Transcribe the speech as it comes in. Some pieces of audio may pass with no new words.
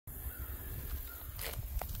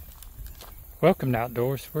Welcome to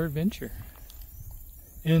Outdoors for Adventure.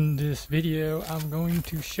 In this video, I'm going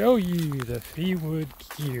to show you the Feiwood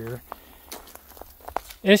gear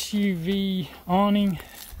SUV awning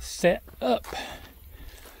set up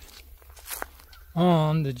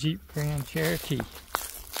on the Jeep Grand Cherokee.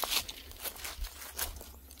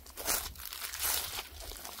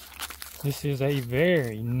 This is a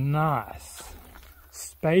very nice,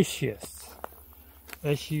 spacious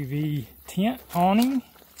SUV tent awning.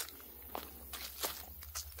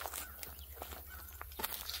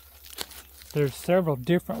 There's several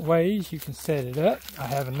different ways you can set it up. I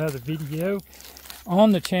have another video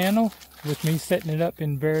on the channel with me setting it up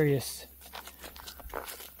in various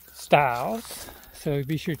styles. So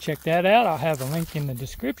be sure to check that out. I'll have a link in the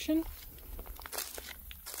description.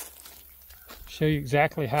 Show you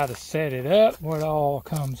exactly how to set it up, what all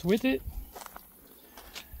comes with it.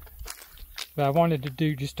 But I wanted to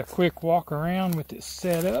do just a quick walk around with it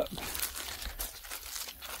set up.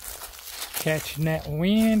 Catching that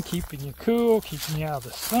wind, keeping you cool, keeping you out of the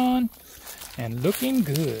sun, and looking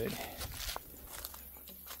good.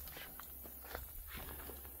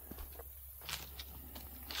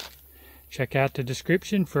 Check out the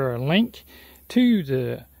description for a link to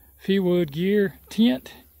the Feiwood gear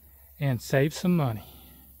tent and save some money.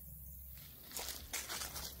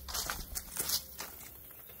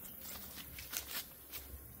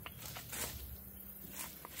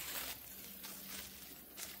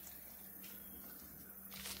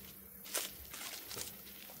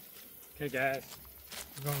 Okay guys,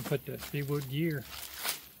 we're going to put the Feiwood gear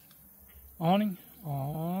awning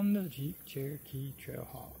on the Jeep Cherokee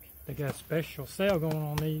Trailhawk. They got a special sale going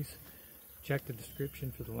on these. Check the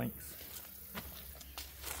description for the links.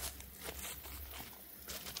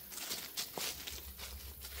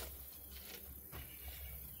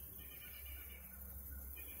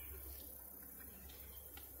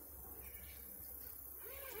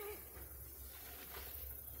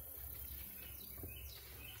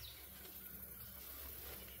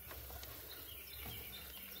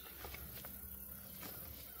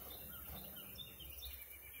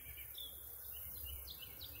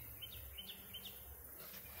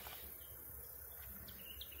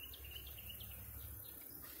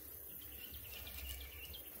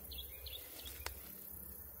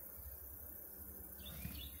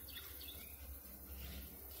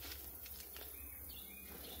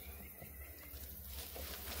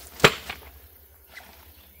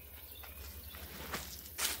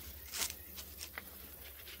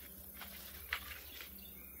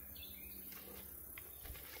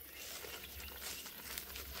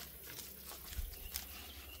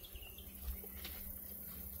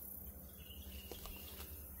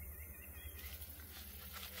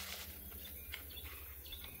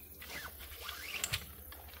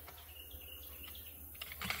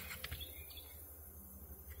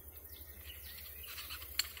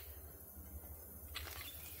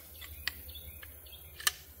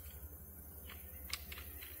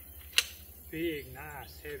 Big,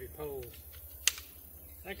 nice, heavy poles.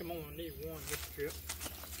 I think I'm only going to need one this trip.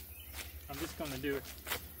 I'm just going to do it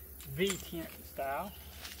V-tent style.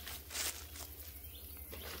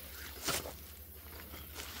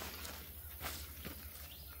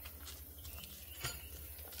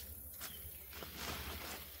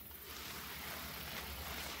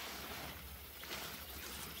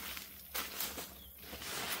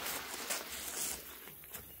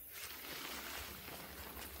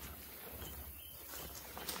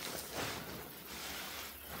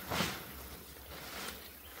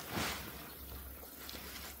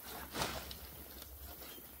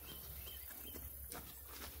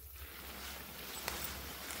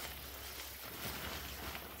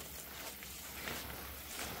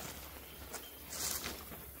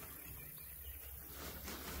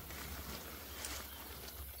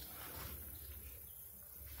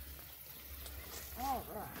 All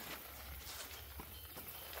right.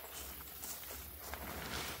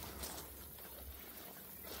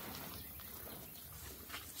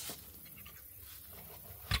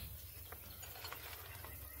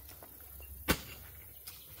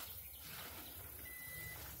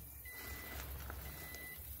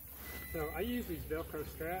 So I use these Velcro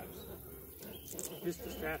straps just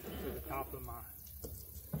to strap them to the top of my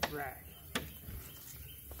rack.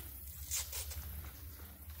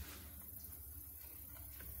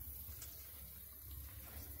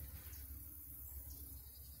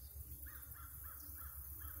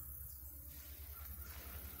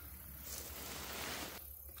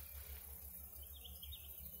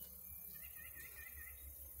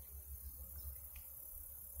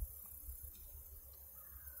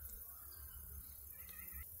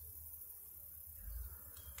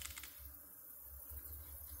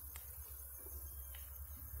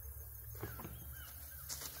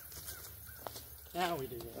 Now we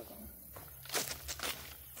do the other one.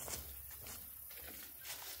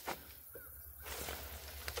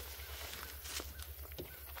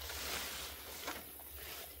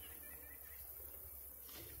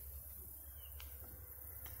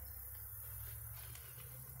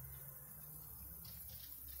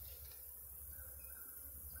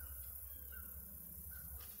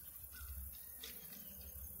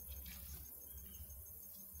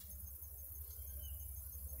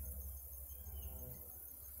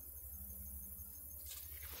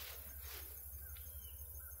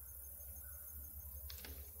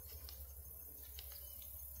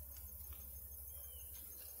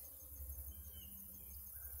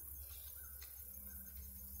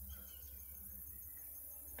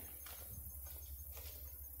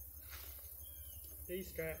 These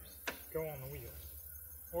straps go on the wheels,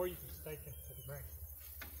 or you can stake them to the ground.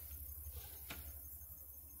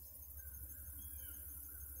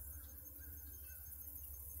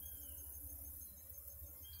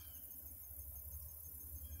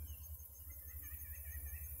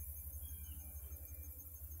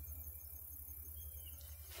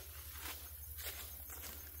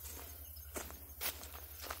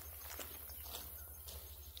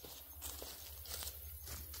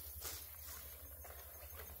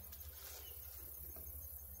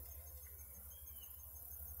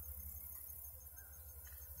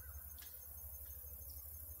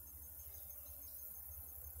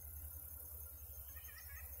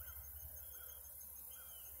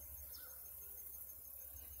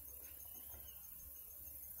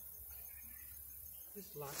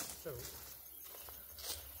 Just like so.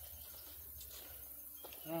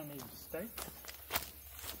 I need a stake.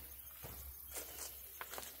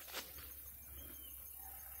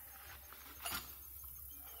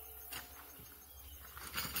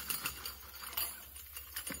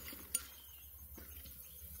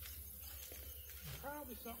 And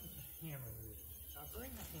probably something to hammer with. I'll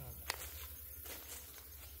bring the hammer.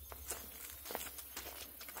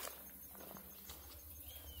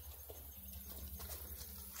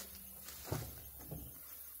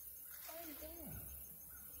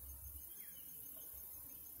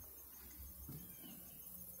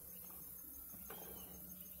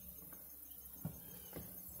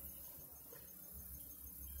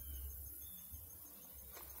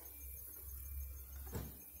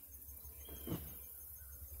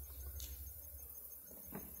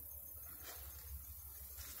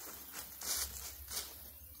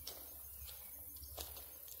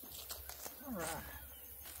 Alright.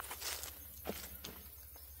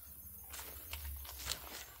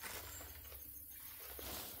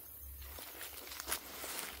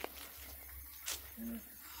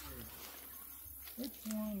 Which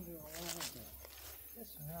one do I want to do? This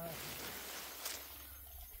one right here.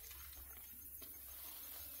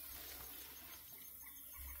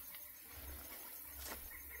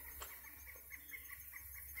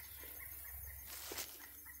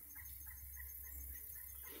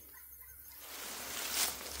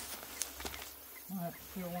 I have to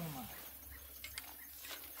fill one of my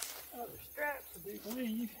other straps, I do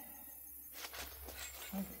believe.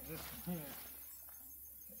 I think it was this one here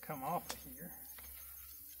that come off of here.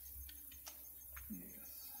 Yes.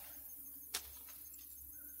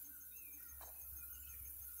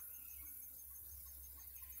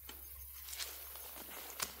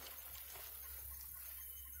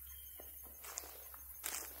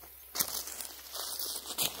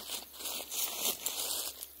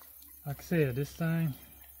 Like I said, this thing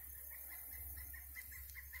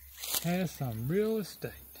has some real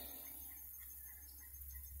estate.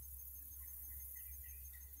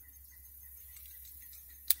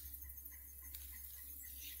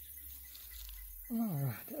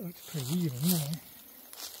 Alright, that looks pretty even there.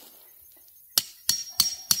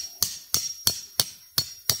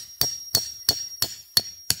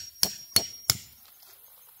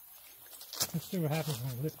 Let's see what happens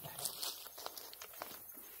when we lift that.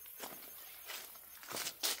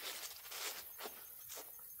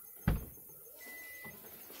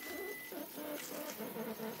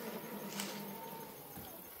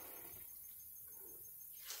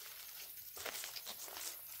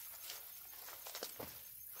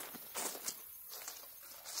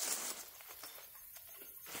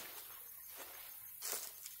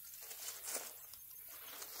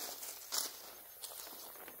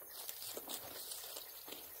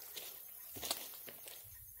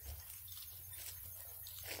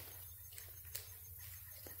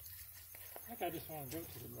 I just want to go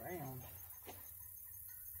to the ground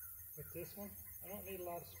with this one. I don't need a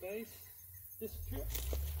lot of space. This trip.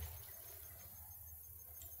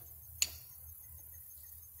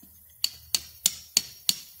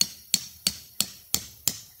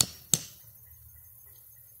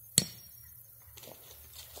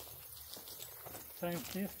 Same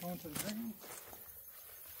with this going to the ground.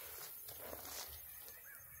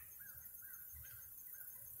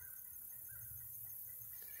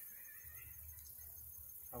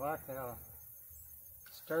 I like how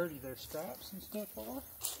sturdy their straps and stuff are.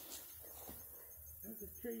 There's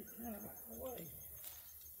a tree kind of away.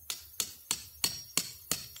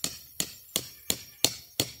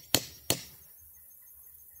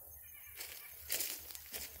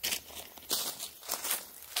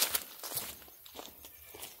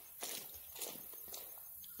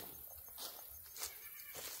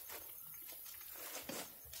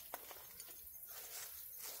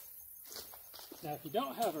 Now, if you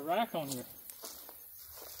don't have a rack on your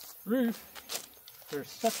roof, there's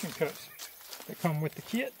suction cups that come with the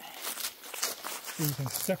kit. So you can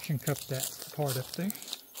suction cup that part up there.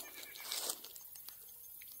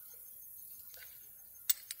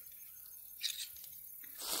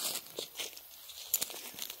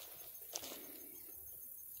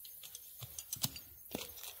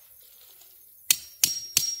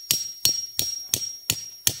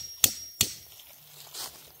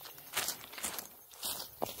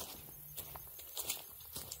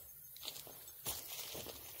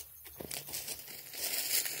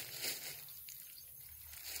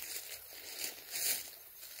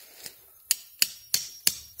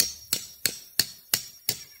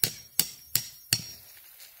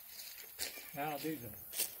 Now I'll do the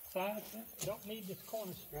sides. Don't need this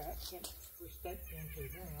corner strap since we're staked into the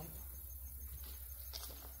ground.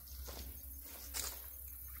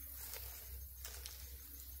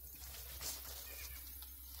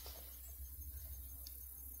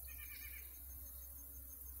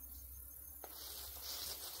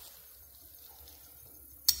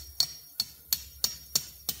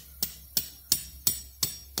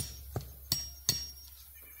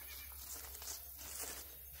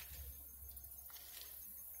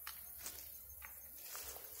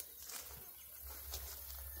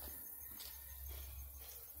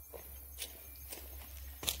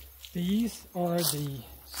 These are the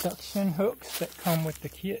suction hooks that come with the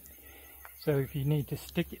kit. So if you need to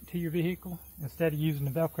stick it to your vehicle, instead of using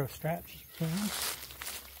the Velcro straps, you can.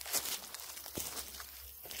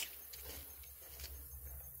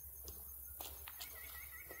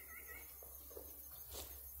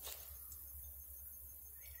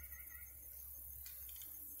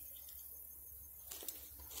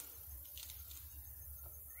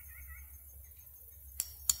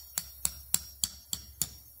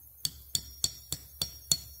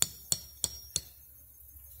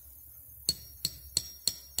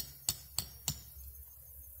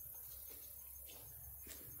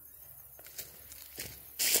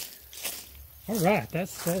 Alright,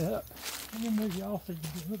 that's set up. I'm going to move you off so you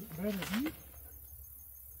can get a little bit better view.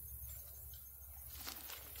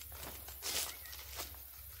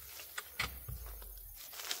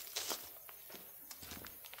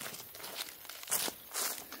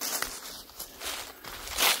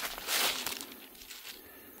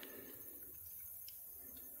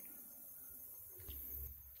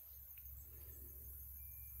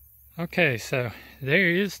 Okay, so there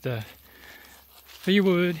is the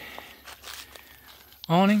Feiwood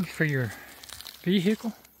awning for your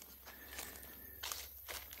vehicle.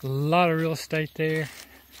 A lot of real estate there.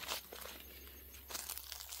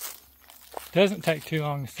 Doesn't take too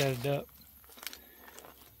long to set it up.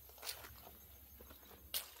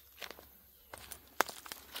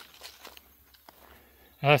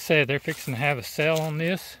 As I said, they're fixing to have a sale on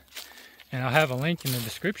this, and I'll have a link in the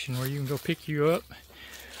description where you can go pick you up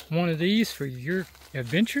one of these for your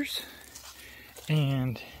adventures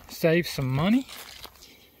and save some money.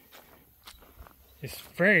 It's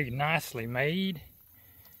very nicely made.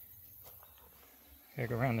 Gotta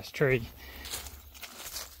go around this tree.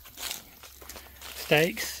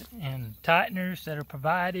 Stakes and tighteners that are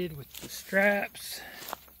provided with the straps.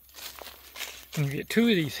 And you get two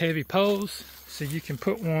of these heavy poles, so you can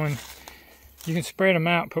put one, you can spread them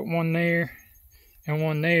out, put one there and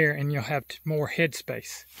one there, and you'll have more head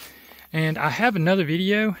space. And I have another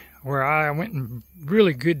video where I went in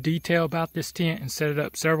really good detail about this tent and set it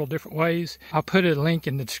up several different ways. I'll put a link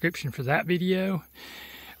in the description for that video.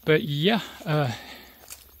 But yeah,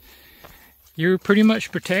 you're pretty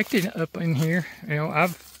much protected up in here. You know,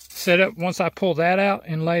 I've set up, once I pull that out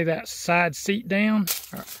and lay that side seat down,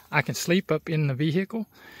 I can sleep up in the vehicle.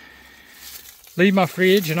 Leave my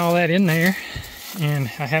fridge and all that in there.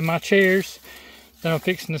 And I have my chairs that I'm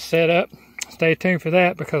fixing to set up. Stay tuned for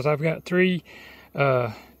that, because I've got 3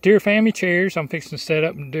 deer family chairs I'm fixing to set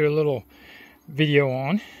up and do a little video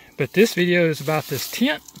on. But this video is about this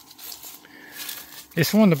tent.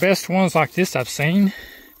 It's one of the best ones like this I've seen.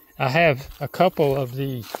 I have a couple of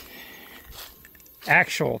the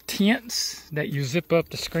actual tents that you zip up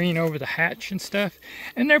the screen over the hatch and stuff,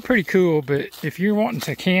 and they're pretty cool. But if you're wanting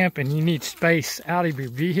to camp and you need space out of your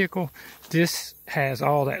vehicle, this has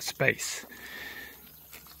all that space.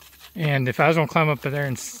 And if I was gonna climb up there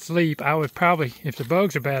and sleep, I would probably, if the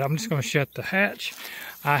bugs are bad, I'm just gonna shut the hatch.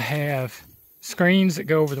 I have screens that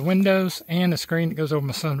go over the windows and a screen that goes over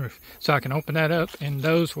my sunroof, so I can open that up and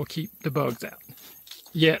those will keep the bugs out.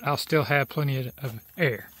 Yet I'll still have plenty of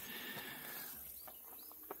air.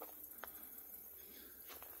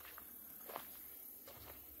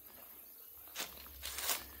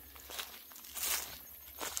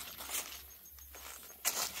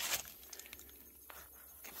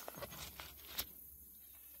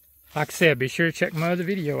 Like I said, be sure to check my other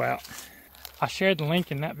video out. I shared the link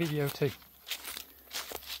in that video too.